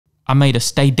I made a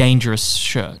Stay Dangerous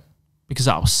shirt because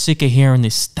I was sick of hearing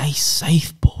this stay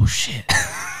safe bullshit.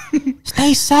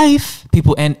 Stay safe.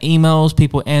 People end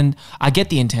emails, I get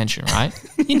the intention, right?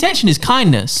 The intention is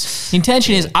kindness. The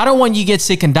intention is, I don't want you to get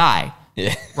sick and die.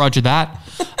 Yeah. Roger that.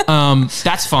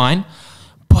 That's fine.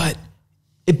 But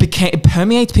it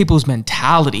permeates people's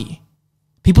mentality.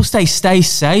 People stay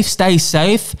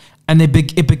safe, and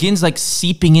it begins like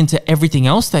seeping into everything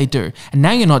else they do. And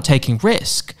now you're not taking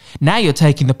risk. Now you're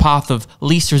taking the path of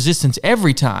least resistance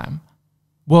every time.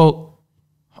 Well,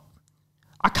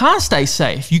 I can't stay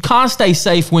safe. You can't stay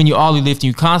safe when you're ollie lifting.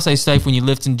 You can't stay safe when you're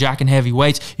lifting, jacking heavy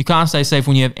weights. You can't stay safe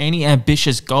when you have any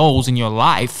ambitious goals in your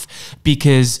life,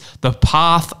 because the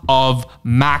path of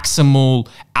maximal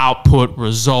output,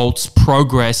 results,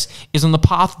 progress is on the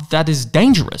path that is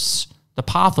dangerous, the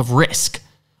path of risk.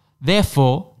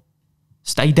 Therefore,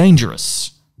 stay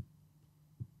dangerous.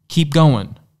 Keep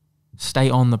going.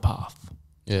 Stay on the path.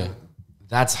 Yeah.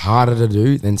 That's harder to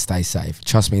do than stay safe.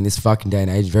 Trust me, in this fucking day and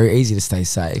age, very easy to stay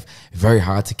safe, very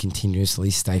hard to continuously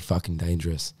stay fucking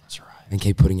dangerous. That's right. And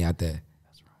keep putting out there.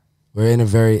 That's right. We're in a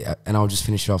very, and I'll just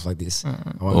finish it off like this.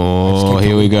 Oh,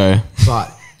 here we go.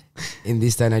 But in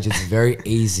this day and age, it's very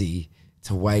easy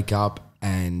to wake up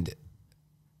and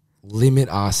limit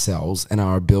ourselves and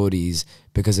our abilities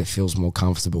because it feels more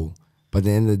comfortable. But at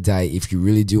the end of the day, if you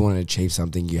really do want to achieve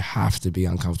something, you have to be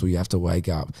uncomfortable. You have to wake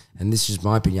up. And this is just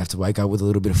my opinion. You have to wake up with a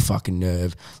little bit of fucking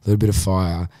nerve, a little bit of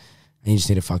fire, and you just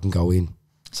need to fucking go in.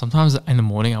 Sometimes in the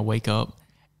morning I wake up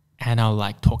and I'll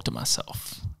like talk to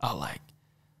myself. I'll like,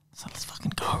 so let's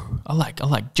fucking go.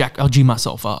 I'll G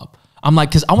myself up. I'm like,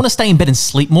 because I want to stay in bed and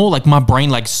sleep more. Like my brain,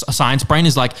 like science brain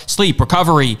is like sleep,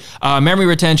 recovery, memory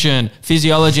retention,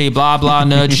 physiology, blah, blah,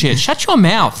 nerd shit. Shut your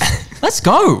mouth. Let's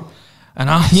go. And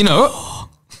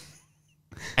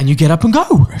and you get up and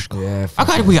go. Yeah.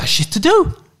 We got shit to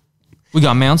do. We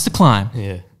got mountains to climb.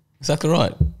 Yeah. Exactly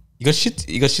right. You got shit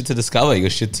to discover. You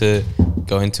got shit to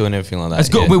go into and everything like that. It's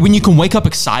good. Yeah. When you can wake up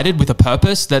excited with a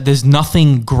purpose, that there's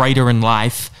nothing greater in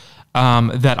life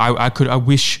that I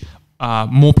wish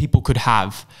more people could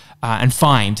have and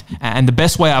find. And the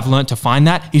best way I've learned to find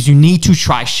that is you need to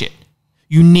try shit.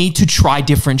 You need to try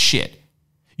different shit.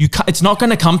 It's not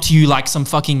going to come to you like some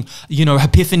fucking,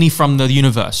 epiphany from the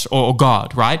universe or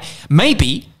God, right?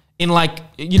 Maybe in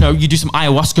you do some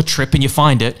ayahuasca trip and you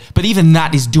find it, but even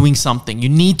that is doing something. You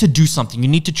need to do something. You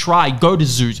need to go to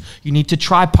zoos. You need to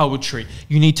try poetry.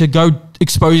 You need to go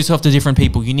expose yourself to different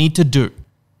people. You need to do.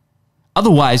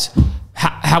 Otherwise,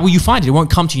 how will you find it? It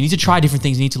won't come to you. You need to try different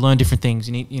things. You need to learn different things.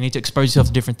 You need to expose yourself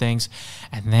to different things.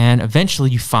 And then eventually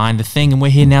you find the thing. And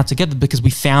we're here now together because we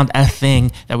found a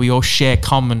thing that we all share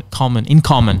in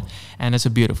common. And it's a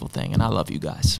beautiful thing. And I love you guys.